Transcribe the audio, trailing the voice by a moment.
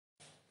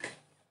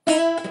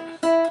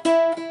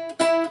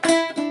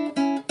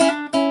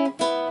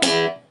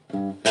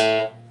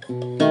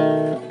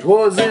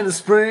'Twas in the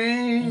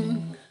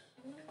spring,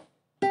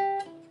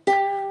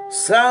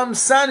 some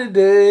sunny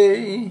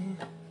day,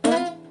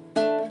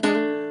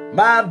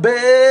 my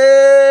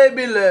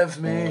baby left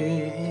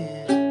me.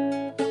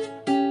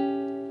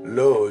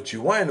 Lord, she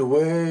went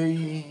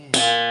away,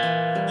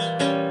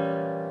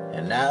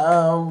 and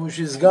now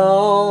she's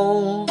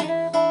gone,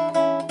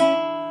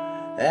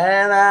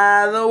 and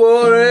I don't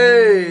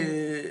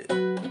worry,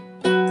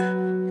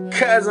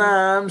 'cause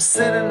I'm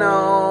sitting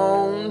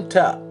on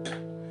top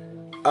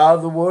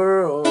of the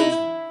world.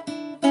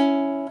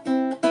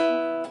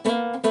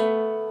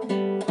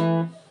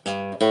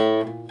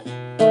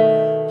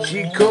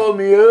 She called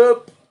me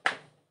up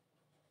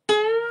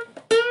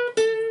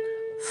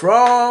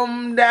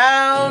from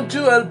down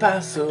to El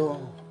Paso.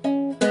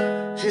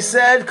 She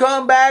said,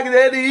 come back,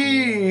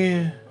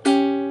 Daddy.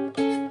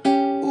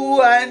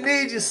 Ooh, I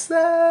need you,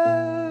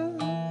 son.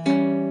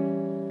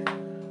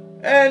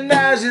 And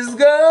now she's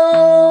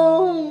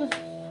gone,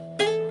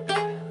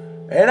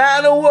 and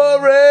I don't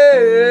worry,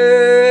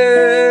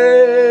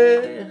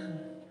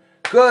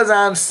 'cause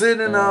I'm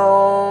sitting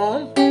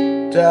on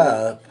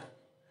top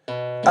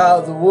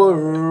of the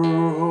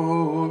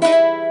world.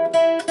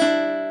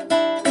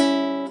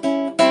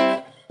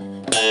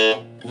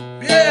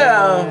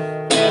 Yeah.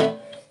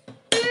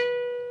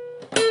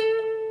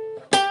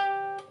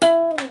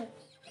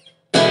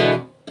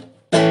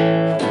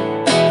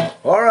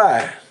 All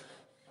right.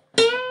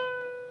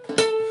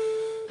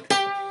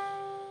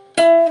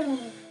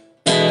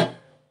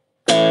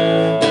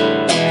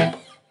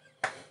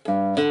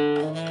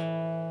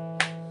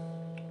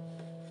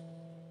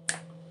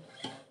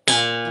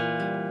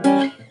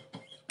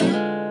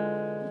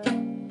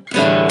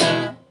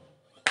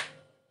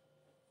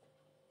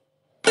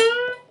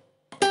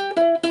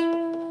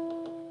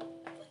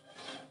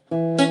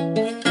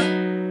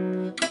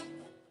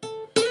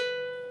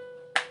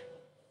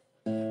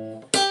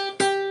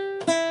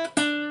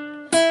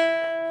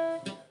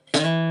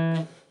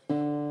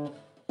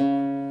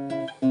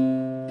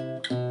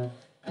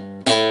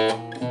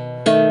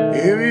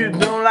 If you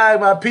don't like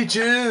my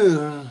peaches,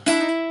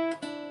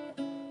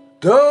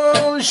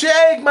 don't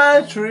shake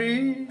my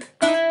tree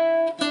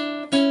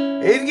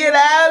and get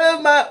out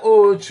of my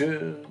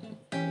orchard.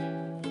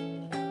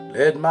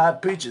 Let my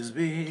peaches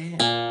be.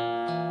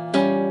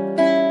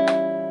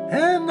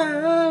 And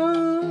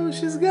now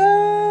she's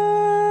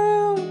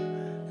gone,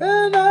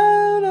 and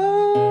I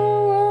don't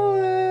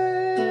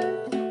worry,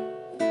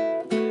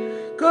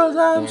 'cause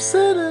I'm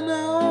sitting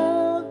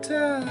on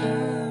top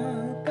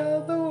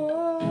of the world.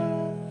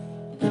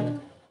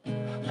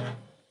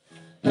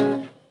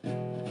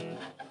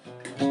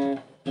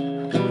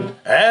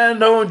 And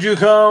don't you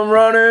come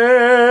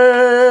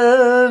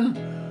running,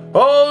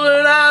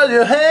 holding out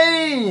your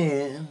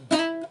hand.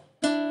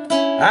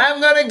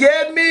 I'm gonna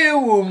get me a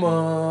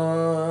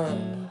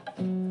woman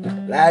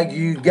like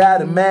you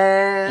got a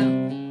man.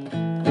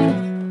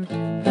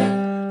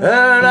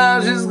 And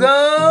now she's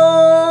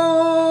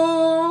gone,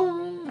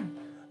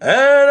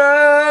 and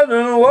I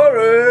don't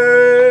worry,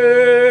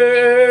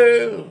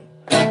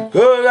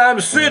 'cause I'm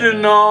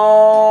sitting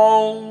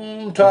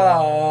on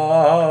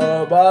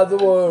top of the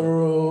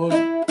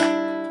world.'Twas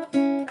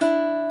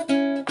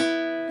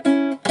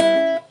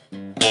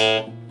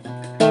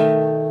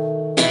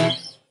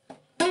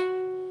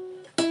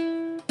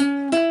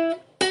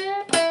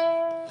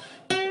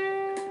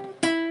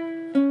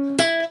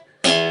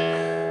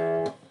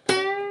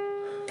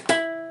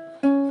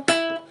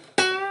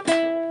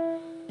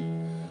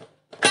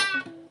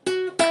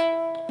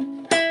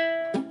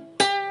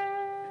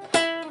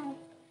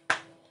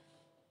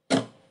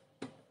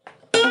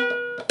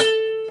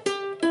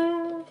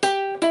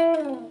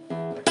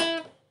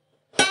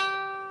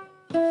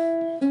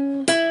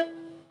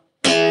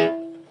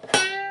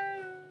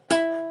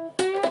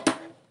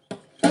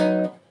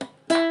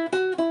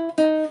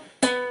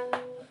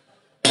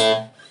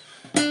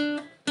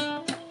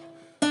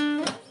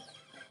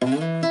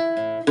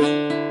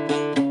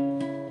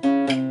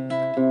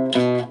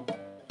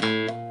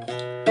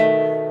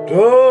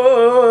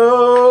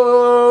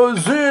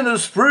in the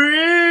spring,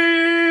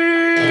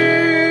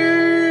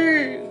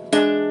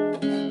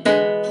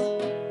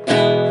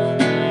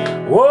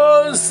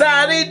 one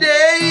sunny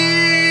day.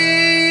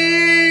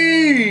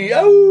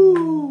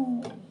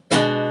 Oh,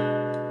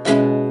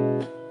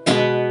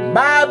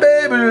 my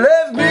baby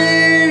left me.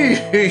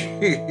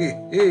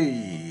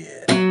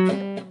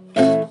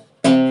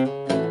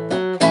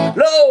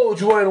 Lord,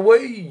 you went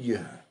away.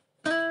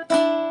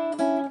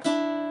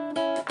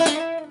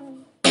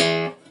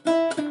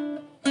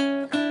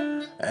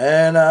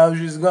 And now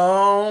she's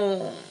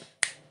gone,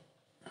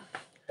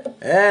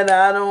 and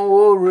I don't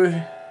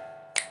worry,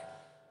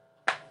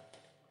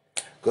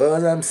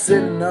 'cause I'm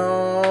sitting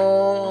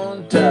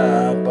on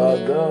top of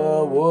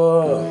the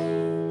world.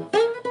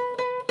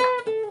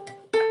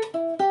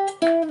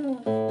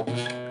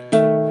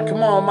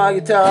 Come on, my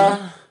guitar.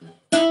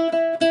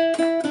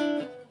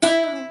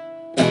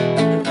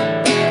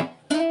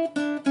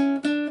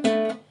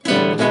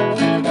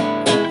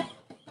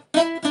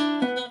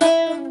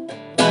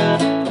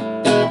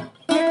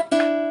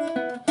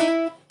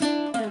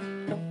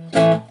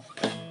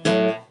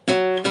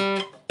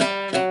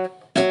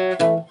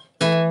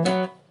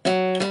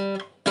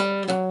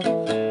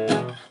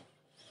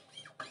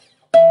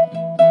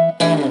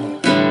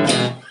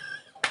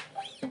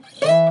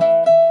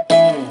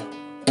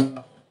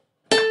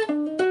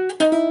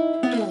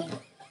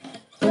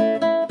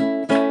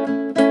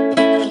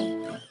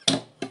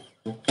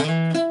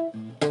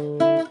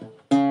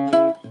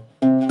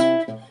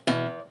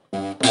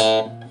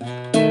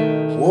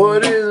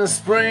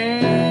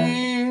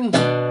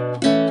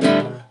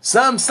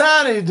 some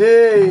sunny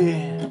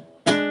day.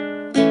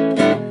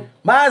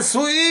 My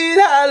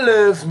sweetheart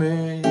left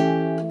me,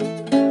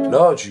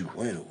 Lord, you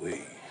went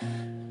away.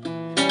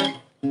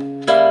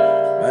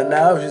 But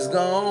now she's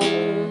gone,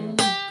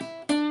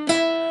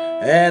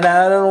 and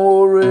I don't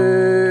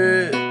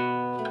worry,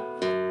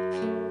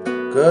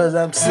 'cause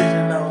I'm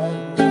sitting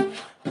on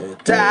the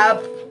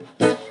top.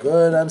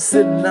 'Cause I'm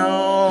sitting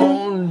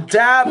on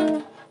top.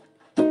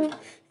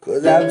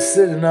 'Cause I'm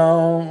sitting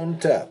on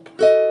top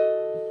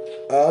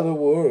of the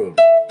world.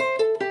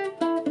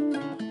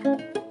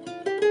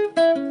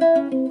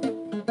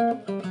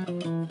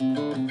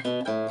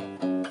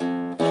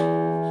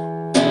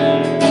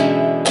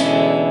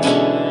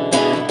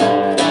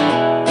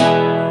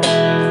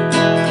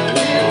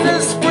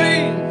 This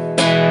spring,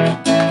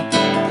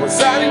 one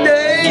sunny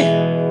day,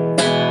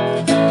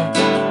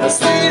 my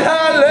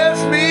sweetheart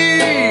left me.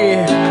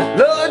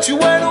 Lord, you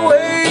went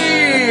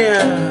away,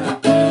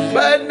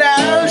 but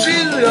now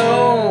she's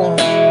gone,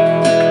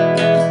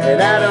 and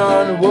I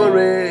don't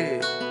worry,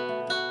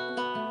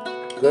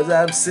 'cause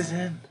I'm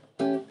sitting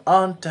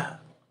on top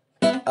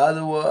of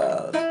the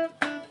world.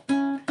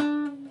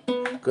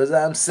 'Cause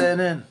I'm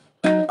sitting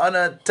on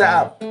the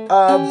top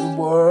of the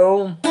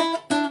world.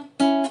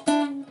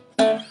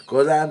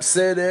 'Cause I'm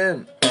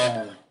sitting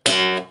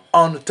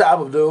on the top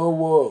of the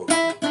world.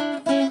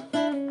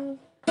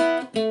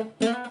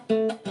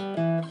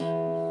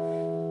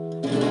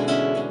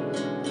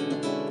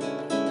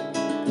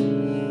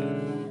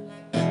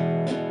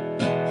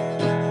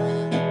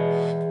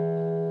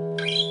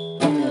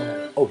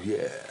 Oh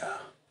yeah.